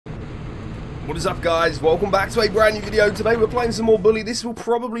What is up, guys? Welcome back to a brand new video. Today we're playing some more Bully. This will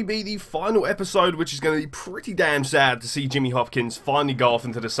probably be the final episode, which is going to be pretty damn sad to see Jimmy Hopkins finally go off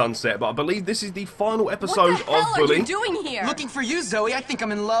into the sunset. But I believe this is the final episode of Bully. What the hell are you doing here? Looking for you, Zoe. I think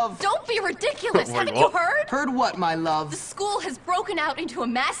I'm in love. Don't be ridiculous. Wait, Haven't what? you heard? Heard what, my love? The school has broken out into a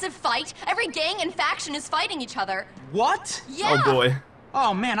massive fight. Every gang and faction is fighting each other. What? Yeah. Oh boy.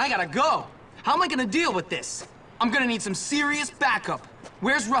 Oh man, I gotta go. How am I gonna deal with this? I'm gonna need some serious backup.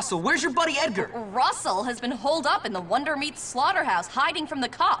 Where's Russell? Where's your buddy Edgar? Russell has been holed up in the Wonder Meat slaughterhouse, hiding from the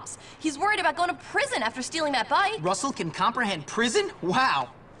cops. He's worried about going to prison after stealing that bike. Russell can comprehend prison? Wow.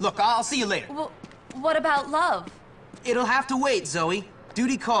 Look, I'll see you later. Well, what about love? It'll have to wait, Zoe.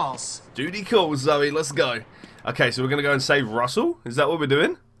 Duty calls. Duty calls, Zoe. Let's go. Okay, so we're going to go and save Russell? Is that what we're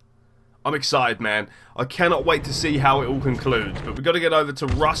doing? I'm excited, man. I cannot wait to see how it all concludes. But we've got to get over to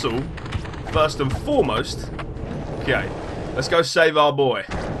Russell first and foremost. Okay. Let's go save our boy.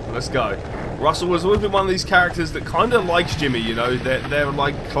 Let's go. Russell was always been one of these characters that kind of likes Jimmy, you know. They're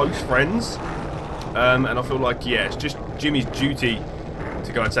like close friends. And I feel like, yeah, it's just Jimmy's duty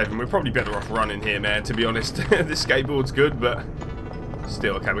to go and save him. We're probably better off running here, man, to be honest. This skateboard's good, but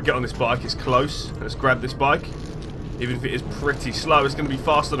still. Okay, we'll get on this bike. It's close. Let's grab this bike. Even if it is pretty slow, it's going to be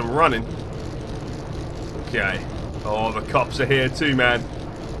faster than running. Okay. Oh, the cops are here too, man.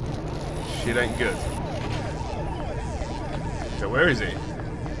 Shit ain't good. So where is he?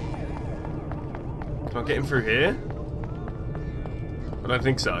 Can I get him through here? I don't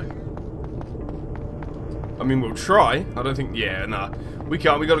think so. I mean, we'll try. I don't think... Yeah, nah. We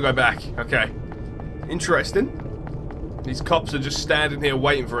can't. We gotta go back. Okay. Interesting. These cops are just standing here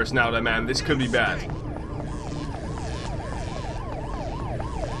waiting for us now, though, man. This could be bad.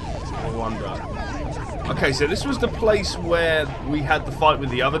 No wonder. Okay, so this was the place where we had the fight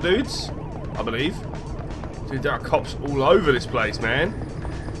with the other dudes, I believe. Dude, there are cops all over this place, man.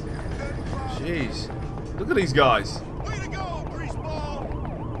 Jeez. Look at these guys. Way to go, greaseball!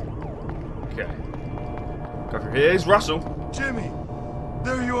 Okay. Go through here. Here's Russell. Jimmy,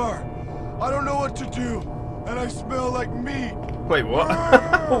 there you are. I don't know what to do, and I smell like meat. Wait, what?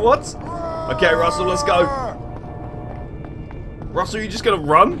 What? Okay, Russell, let's go. Russell, you just gonna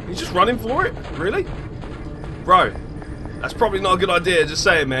run? You just running for it? Really? Bro, that's probably not a good idea, just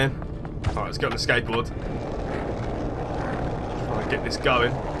saying, man. Alright, let's go on the skateboard. Try and get this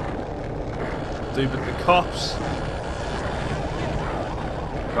going. Dude, but the cops.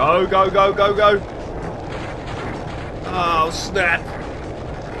 Go, go, go, go, go. Oh, snap.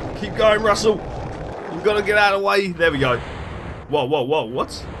 Keep going, Russell. You've got to get out of the way. There we go. Whoa, whoa, whoa,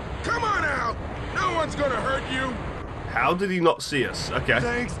 what? Come on out! No one's gonna hurt you! How did he not see us? Okay.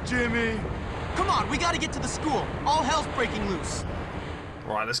 Thanks, Jimmy. Come on, we gotta get to the school. All hell's breaking loose.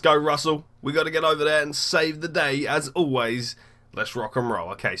 Alright, let's go, Russell. We got to get over there and save the day, as always. Let's rock and roll.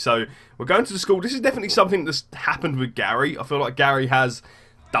 Okay, so we're going to the school. This is definitely something that's happened with Gary. I feel like Gary has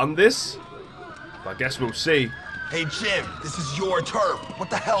done this. But I guess we'll see. Hey, Jim, this is your turf. What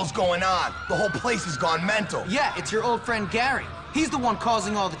the hell's going on? The whole place has gone mental. Yeah, it's your old friend Gary. He's the one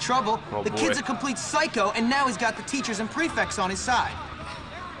causing all the trouble. Oh, the boy. kid's a complete psycho, and now he's got the teachers and prefects on his side.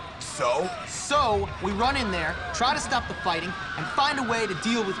 So? So, we run in there, try to stop the fighting, and find a way to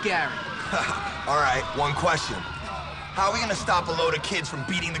deal with Gary. All right, one question. How are we gonna stop a load of kids from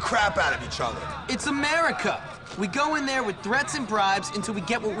beating the crap out of each other? It's America. We go in there with threats and bribes until we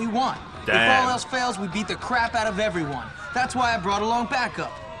get what we want. Damn. If all else fails, we beat the crap out of everyone. That's why I brought along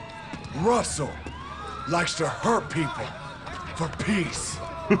backup. Russell likes to hurt people for peace.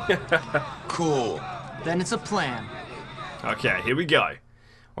 Cool. Then it's a plan. Okay, here we go.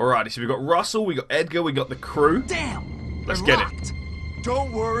 Alrighty, so we got Russell, we got Edgar, we got the crew. Damn! Let's they're get it. locked.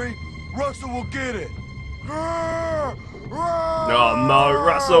 Don't worry, Russell will get it. Oh no,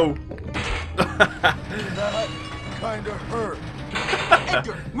 Russell! That kinda hurt.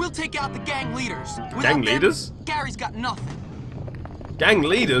 Edgar, we'll take out the gang leaders. Without Gang them, leaders? Gary's got nothing. Gang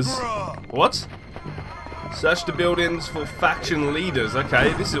leaders? Bruh. What? Search the buildings for faction leaders.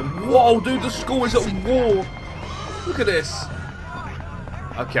 Okay, this is... Whoa, dude, the school is at war. Look at this.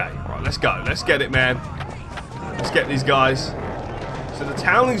 Okay, right, let's go. Let's get it, man. Let's get these guys. So the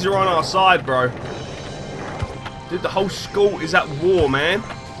townlings are on our side, bro. Dude, the whole school is at war, man.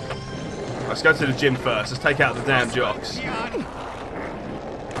 Let's go to the gym first. Let's take out the damn jocks.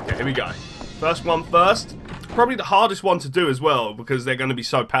 Okay, here we go. First one first. Probably the hardest one to do as well, because they're going to be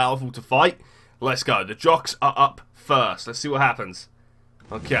so powerful to fight. Let's go. The jocks are up first. Let's see what happens.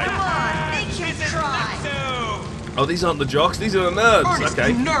 Okay. Oh, these aren't the jocks. These are the nerds. Ernest, Okay.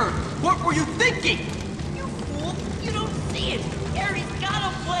 you nerd! What were you thinking? You fool! You don't see it! Gary's got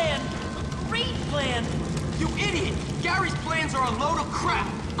a plan! A great plan! You idiot! Gary's plans are a load of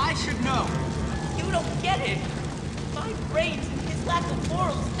crap. I should know. You don't get it. My brains and his lack of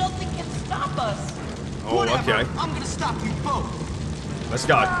morals, nothing can stop us. Oh, Whatever. okay. I'm gonna stop you both. Let's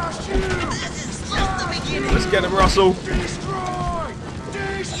go. This is just the beginning. Let's get him, Russell. Destroy!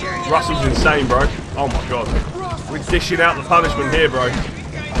 Destroy! Russell's insane, bro. Oh my god. We're dishing out the punishment here, bro.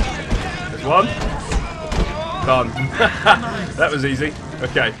 There's one. Done. That was easy.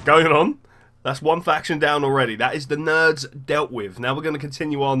 Okay, going on. That's one faction down already. That is the nerds dealt with. Now we're going to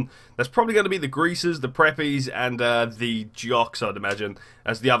continue on. That's probably going to be the greasers, the preppies, and the jocks, I'd imagine,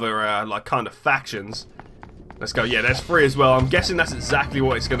 as the other like kind of factions. Let's go. Yeah, there's 3 as well. I'm guessing that's exactly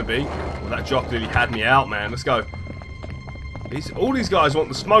what it's going to be. Well, that jock really had me out, man. Let's go. All these guys want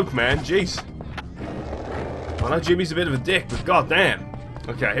the smoke, man. Jeez. I know Jimmy's a bit of a dick, but goddamn.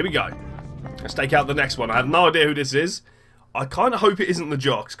 Okay, here we go. Let's take out the next one. I have no idea who this is. I kind of hope it isn't the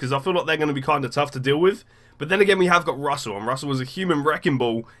jocks, because I feel like they're going to be kind of tough to deal with. But then again, we have got Russell, and Russell was a human wrecking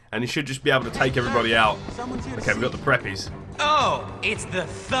ball, and he should just be able to take everybody out. Okay, we've got the preppies. Oh, it's the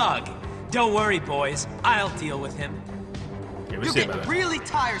thug. Don't worry, boys. I'll deal with him. Yeah, we'll You see get about that. really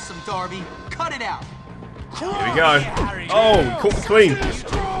tiresome, Darby. Cut it out. Here we go. Oh, he caught me clean.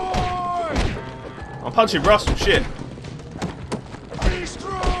 I'm punching Russell, shit.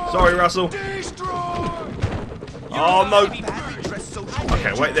 Sorry, Russell. Oh, no.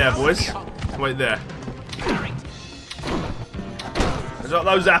 Okay, wait there, boys. Wait there. There's like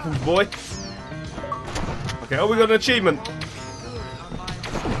those apples, boy. Okay, oh, we got an achievement.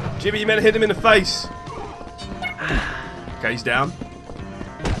 Jimmy, you meant to hit him in the face. Okay, he's down.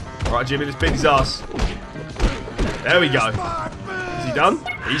 Alright, Jimmy, let's beat his ass. There we go. Is he done?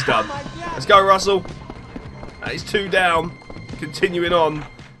 He's done. Let's go, Russell. That is 2 down. Continuing on.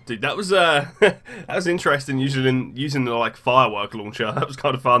 Dude, that was that was interesting using the like firework launcher. That was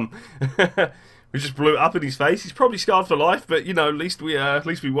kind of fun. We just blew it up in his face. He's probably scarred for life, but you know, at least we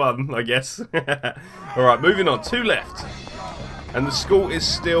won, I guess. All right, moving on. 2 left, and the school is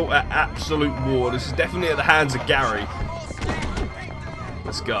still at absolute war. This is definitely at the hands of Gary.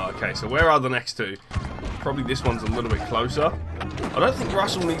 Let's go. Okay, so where are the next 2? Probably this one's a little bit closer. I don't think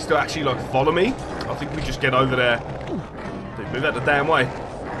Russell needs to actually like follow me. I think we just get over there. Dude, move out the damn way.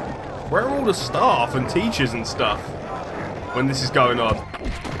 Where are all the staff and teachers and stuff when this is going on?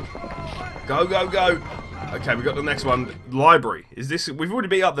 Go, go, go. Okay, we got the next one. Library. Is this? We've already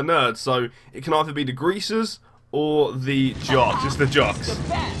beat up the nerds, so it can either be the greasers or the jocks. It's the jocks.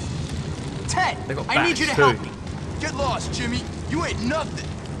 Ted, They got I need you to bats, help too. me. Get lost, Jimmy. You ain't nothing.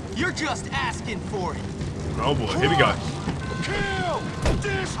 You're just asking for it. Oh boy, here we go. Kill!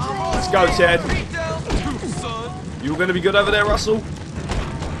 Destroy! Let's go, Ted. Son. You going to be good over there, Russell?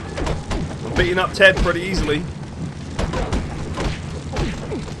 I'm beating up Ted pretty easily.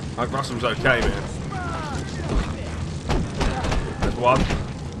 I hope Russell's okay, man. There's one.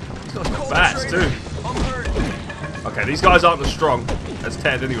 He's got some bats, too. Okay, these guys aren't as strong as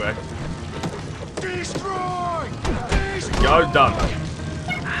Ted, anyway. Destroy! Go, done.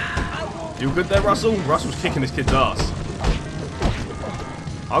 You good there, Russell? Russell's kicking this kid's ass.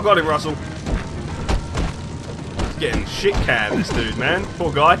 I got him, Russell. He's getting shit canned, this dude, man.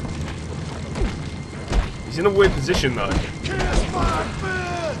 Poor guy. He's in a weird position, though. Kiss my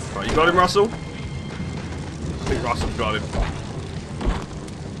fist! Right, you got him, Russell? I think Russell's got him.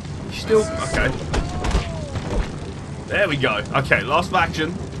 He's still... Okay. There we go. Okay, last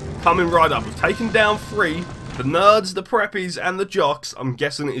faction. Coming right up. We've taken down 3. The nerds, the preppies, and the jocks. I'm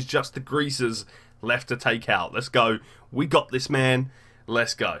guessing it is just the greasers left to take out. Let's go. We got this, man.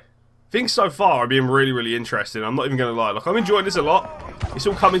 Let's go. Things so far are being really, really interesting. I'm not even going to lie. Like, I'm enjoying this a lot. It's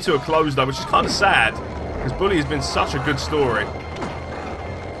all coming to a close, though, which is kind of sad. Because Bully has been such a good story.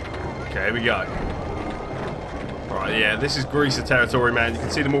 Okay, here we go. Alright, yeah, this is greaser territory, man. You can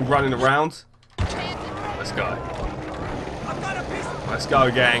see them all running around. Let's go. Let's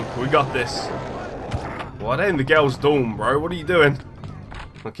go, gang. We got this. Well, they're in the girls' dorm, bro. What are you doing?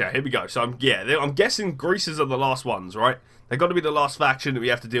 Okay, here we go. So, I'm guessing greasers are the last ones, right? They've got to be the last faction that we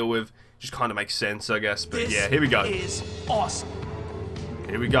have to deal with. Just kind of makes sense, I guess. But yeah, here we go. This is awesome.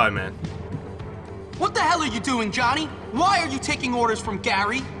 Here we go, man. What the hell are you doing, Johnny? Why are you taking orders from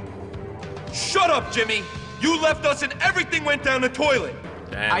Gary? Shut up, Jimmy! You left us and everything went down the toilet!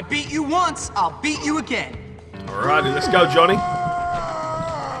 Damn. I beat you once, I'll beat you again. Alrighty, let's go, Johnny.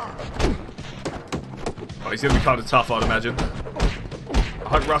 Oh, he's going to be kind of tough, I'd imagine. I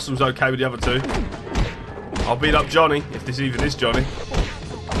hope Russell's okay with the other 2. I'll beat up Johnny, if this even is Johnny.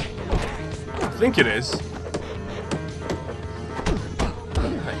 I think it is.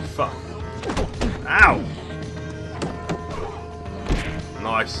 Hey, fuck. Ow!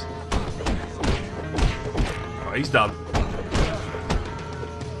 Nice. Oh, he's done.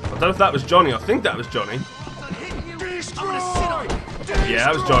 don't know if that was Johnny. I think that was Johnny. Yeah,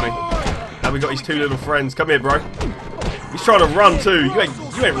 that was Johnny. Now we got his two little friends. Come here, bro. He's trying to run too. You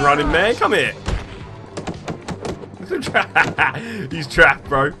ain't running, man. Come here. He's trapped,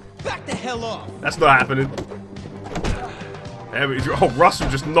 bro. Back the hell off. That's not happening. There we go. Oh, Russell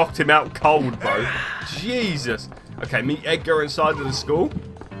just knocked him out cold, bro. Jesus. Okay, meet Edgar inside of the school.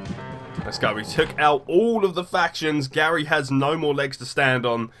 Let's go. We took out all of the factions. Gary has no more legs to stand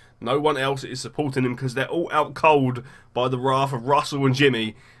on. No one else is supporting him because they're all out cold by the wrath of Russell and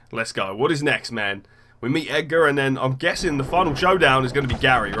Jimmy. Let's go. What is next, man? We meet Edgar, and then I'm guessing the final showdown is going to be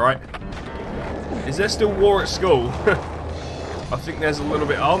Gary, right? Is there still war at school? I think there's a little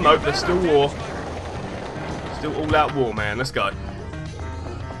bit... Oh, no, there's still war. Still all-out war, man. Let's go.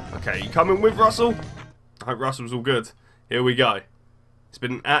 Okay, you coming with Russell? I hope Russell's all good. Here we go. It's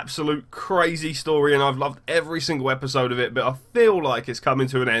been an absolute crazy story, and I've loved every single episode of it, but I feel like it's coming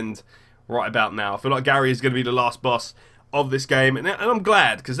to an end right about now. I feel like Gary is going to be the last boss of this game, and I'm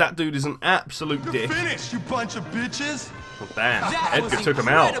glad, because that dude is an absolute dick. Finish, you bunch of bitches! Oh, damn, That Edgar was took him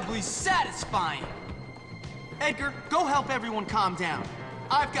out. incredibly satisfying. Edgar, go help everyone calm down.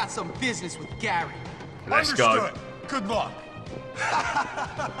 I've got some business with Gary. Let's go. Understood. Good luck.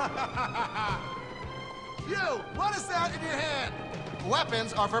 You, what is that in your hand?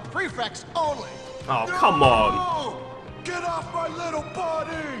 Weapons are for prefects only. Oh, come on. No! Get off my little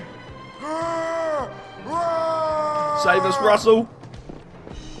body! Save us, Russell.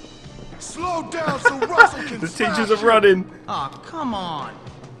 Slow down so Russell can The smash teachers are you. running. Aw, come on.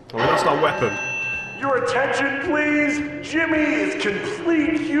 Oh, that's our weapon. Your attention, please. Jimmy is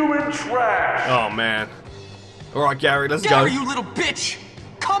complete human trash. Oh, man. Alright, Gary, let's Gary, go. you little bitch!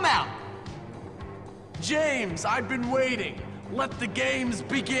 Come out! James, I've been waiting. Let the games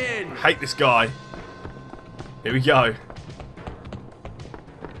begin. I hate this guy. Here we go.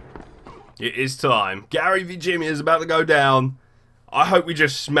 It is time. Gary v Jimmy is about to go down. I hope we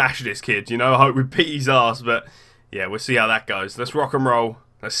just smash this kid, you know? I hope we beat his ass, but yeah, we'll see how that goes. Let's rock and roll.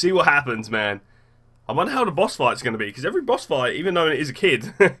 Let's see what happens, man. I wonder how the boss fight's going to be, because every boss fight, even though it is a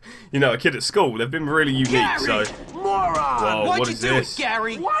kid, you know, a kid at school, they've been really unique, Gary, so... moron! Whoa, Why'd what you is do this? it,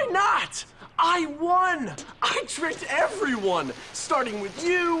 Gary? Why not? I won! I tricked everyone! Starting with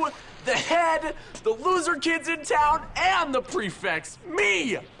you, the head, the loser kids in town, and the prefects.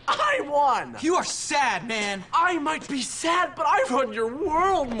 Me! I won! You are sad, man. I might be sad, but I run your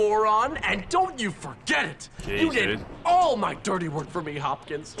world, moron! And don't you forget it! Jeez, You did dude. all my dirty work for me,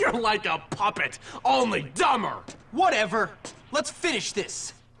 Hopkins. You're like a puppet, only dumber! Whatever. Let's finish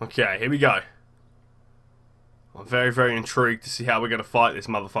this. Okay, here we go. I'm very, very intrigued to see how we're going to fight this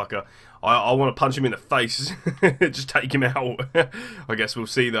motherfucker. I want to punch him in the face. Just take him out. I guess we'll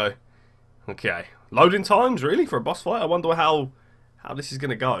see, though. Okay. Loading times, really, for a boss fight? I wonder how this is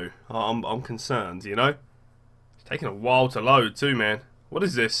going to go. I'm concerned, you know? It's taking a while to load, too, man. What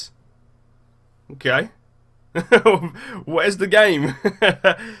is this? Okay. Where's the game?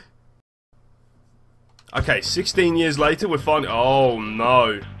 Okay, 16 years later, we're finally... Oh,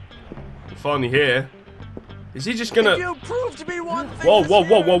 no. We're finally here. Is he just gonna... You proved to be one thing. Whoa, whoa,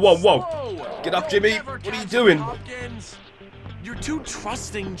 whoa, whoa, whoa, whoa. Slow. Get up, Jimmy. Never What are you catch doing? Hopkins. You're too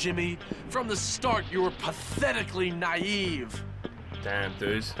trusting, Jimmy. From the start, you were pathetically naive. Damn,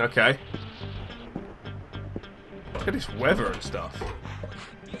 dudes. Okay. Look at this weather and stuff.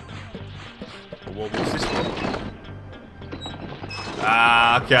 Whoa, what's this one?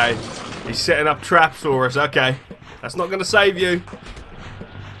 Ah, okay. He's setting up traps for us. Okay. That's not going to save you.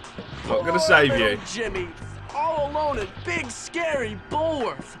 Not going to save you. Jimmy, all alone at big, scary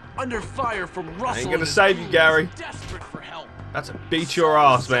Bullworth, under fire from Russell. Ain't gonna and his save you, goons, Gary. Desperate for help. That's a beat your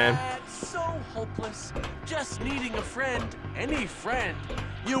ass, man. Sad, so hopeless, just needing a friend, any friend.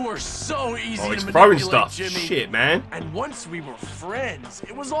 You were so easy Oh, to he's throwing manipulate, stuff. Jimmy. Shit, man. And once we were friends,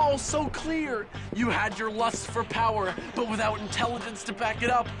 it was all so clear. You had your lust for power, but without intelligence to back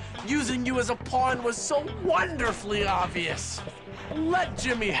it up. Using you as a pawn was so wonderfully obvious. Let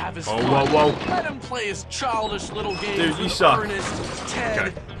Jimmy have his fun. Whoa, whoa, whoa. Let him play his childish little games Dude, you with suck. Ernest, Ted,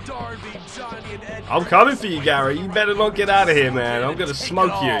 Okay. Darby, Johnny, and Ed. I'm coming for you, Gary. You better not get out of here, man. I'm gonna Take it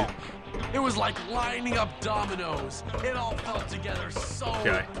smoke you. all. It was like lining up dominoes. It all fell together so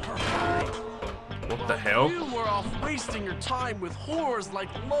Okay. perfectly. What the hell? You were off wasting your time with whores like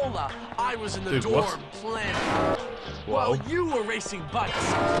Lola. I was in the Dude, dorm what? planning. Whoa. While you were racing bikes,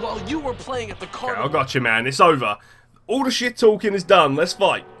 while you were playing at the Okay, carnival. I got you, man. It's over. All the shit talking is done. Let's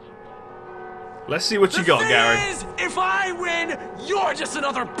fight. Let's see what you got, The Gary. thing is, if I win, you're just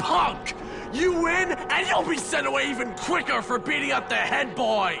another punk. You win, and you'll be sent away even quicker for beating up the head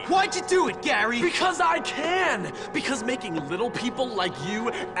boy. Why'd you do it, Gary? Because I can. Because making little people like you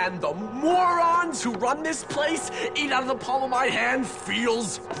and the morons who run this place eat out of the palm of my hand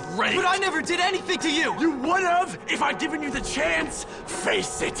feels great. But I never did anything to you. You would have if I'd given you the chance.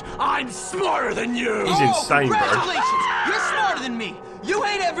 Face it, I'm smarter than you. He's insane, bro. Congratulations! You're smarter than me. You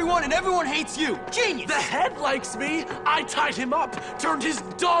hate everyone and everyone hates you. Genius! The head likes me. I tied him up, turned his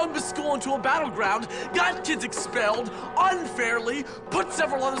dog school into a battleground, got kids expelled unfairly, put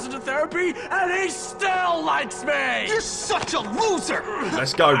several others into therapy, and he still likes me. You're such a loser.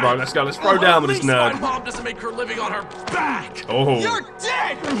 Let's go, bro. Let's go. Let's throw down with this My nerd. mom doesn't make her living on her back. Oh. You're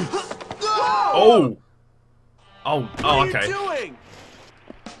dead. Oh. Oh. Oh. What are Okay. you doing?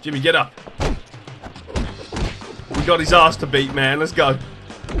 Jimmy, get up. We got his ass to beat, man. Let's go.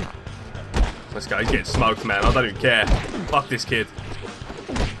 Let's go. He's getting smoked, man. I don't even care. Fuck this kid.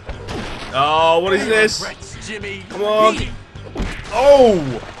 Oh, what is this? Regrets, Jimmy. Come on. Beat it.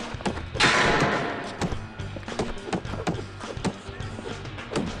 Oh.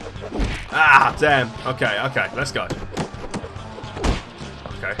 Ah, damn. Okay, okay. Let's go.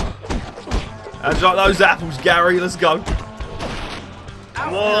 Okay. That's like those apples, Gary. Let's go.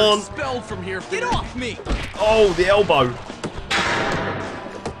 Come on. Expelled from here. Get off me. Oh, the elbow.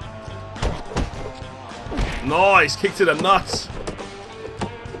 Nice. Kick to the nuts.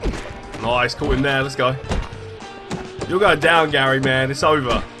 Nice. Caught him there. Let's go. You're going down, Gary, man. It's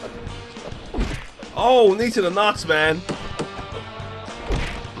over. Oh, knee to the nuts, man.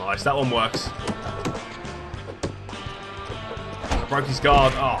 Nice. That one works. Broke his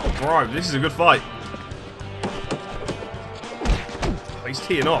guard. Oh, bro. This is a good fight. Oh, he's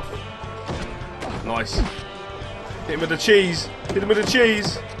teeing off. Nice. Hit him with the cheese. Hit him with the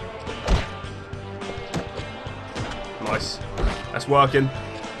cheese. Nice. That's working.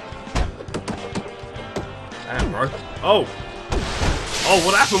 Damn, bro. Oh. Oh,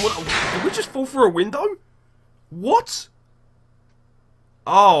 what happened? What, did we just fall through a window? What?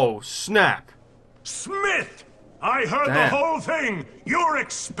 Oh, snap. Smith! I heard Damn. the whole thing. You're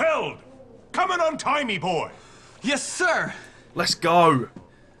expelled. Come and untie me, boy. Yes, sir. Let's go.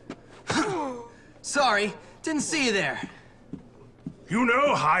 Sorry, didn't see you there. You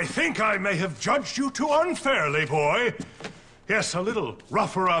know, I think I may have judged you too unfairly, boy. Yes, a little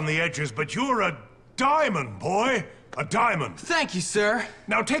rough around the edges, but you're a diamond, boy. A diamond. Thank you, sir.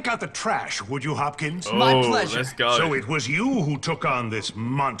 Now take out the trash, would you, Hopkins? Oh, My pleasure. Let's go. So it was you who took on this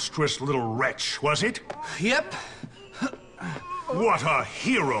monstrous little wretch, was it? Yep. What a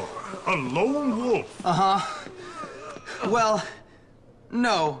hero. A lone wolf. Uh-huh. Well,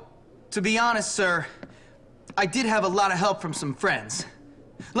 no. To be honest, sir, I did have a lot of help from some friends.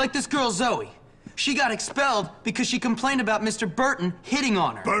 Like this girl, Zoe. She got expelled because she complained about Mr. Burton hitting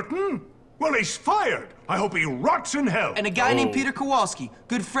on her. Burton? Well, he's fired. I hope he rots in hell. And a guy named Peter Kowalski,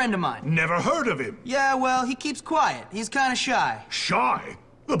 good friend of mine. Never heard of him. Yeah, well, he keeps quiet. He's kind of shy. Shy?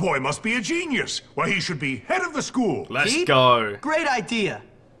 The boy must be a genius. Why, he should be head of the school. Let's Pete? go. Great idea.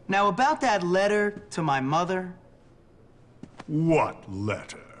 Now, about that letter to my mother. What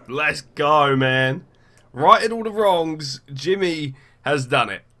letter? Let's go, man. Righting all the wrongs, Jimmy has done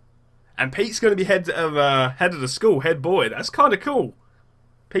it. And Pete's going to be head of the school, head boy. That's kind of cool.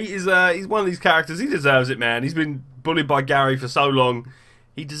 Pete is he's one of these characters. He deserves it, man. He's been bullied by Gary for so long.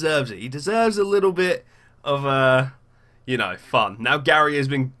 He deserves it. He deserves a little bit of you know, fun. Now Gary has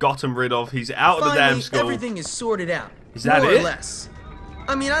been gotten rid of. He's out of the damn school. Everything is sorted out. Is that more it? or less.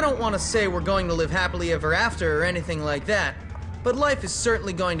 I mean, I don't want to say we're going to live happily ever after or anything like that, but life is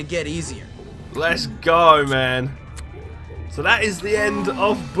certainly going to get easier. Let's go, man. So that is the end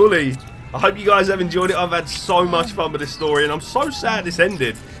of Bully. I hope you guys have enjoyed it. I've had so much fun with this story, and I'm so sad this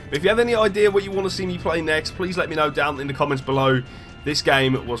ended. But if you have any idea what you want to see me play next, please let me know down in the comments below. This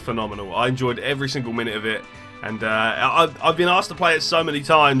game was phenomenal. I enjoyed every single minute of it. And I've been asked to play it so many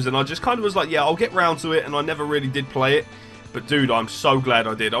times, and I just kind of was like, yeah, I'll get round to it, and I never really did play it. But dude, I'm so glad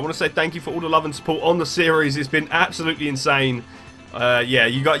I did. I want to say thank you for all the love and support on the series. It's been absolutely insane. Yeah,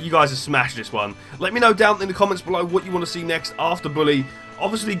 you guys have smashed this one. Let me know down in the comments below what you want to see next after Bully.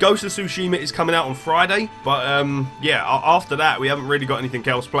 Obviously, Ghost of Tsushima is coming out on Friday, but yeah, after that, we haven't really got anything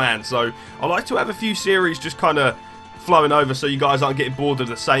else planned. So I like to have a few series just kind of flowing over so you guys aren't getting bored of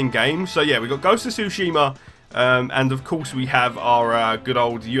the same game. So yeah, we got Ghost of Tsushima, and of course we have our good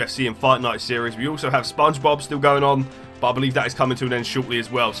old UFC and Fight Night series. We also have SpongeBob still going on, but I believe that is coming to an end shortly as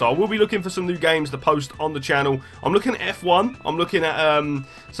well. So I will be looking for some new games to post on the channel. I'm looking at F1. I'm looking at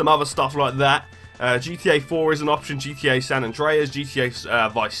some other stuff like that. GTA 4 is an option, GTA San Andreas,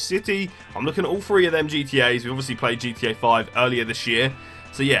 GTA Vice City. I'm looking at all three of them GTAs. We obviously played GTA 5 earlier this year.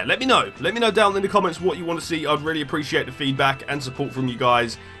 So yeah, let me know. Let me know down in the comments what you want to see. I'd really appreciate the feedback and support from you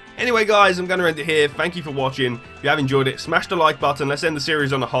guys. Anyway guys, I'm going to end it here. Thank you for watching. If you have enjoyed it, smash the like button. Let's end the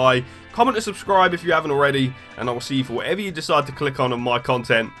series on a high. Comment and subscribe if you haven't already. And I will see you for whatever you decide to click on my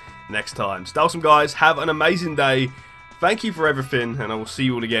content next time. Stay awesome guys. Have an amazing day. Thank you for everything. And I will see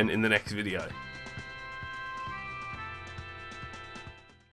you all again in the next video.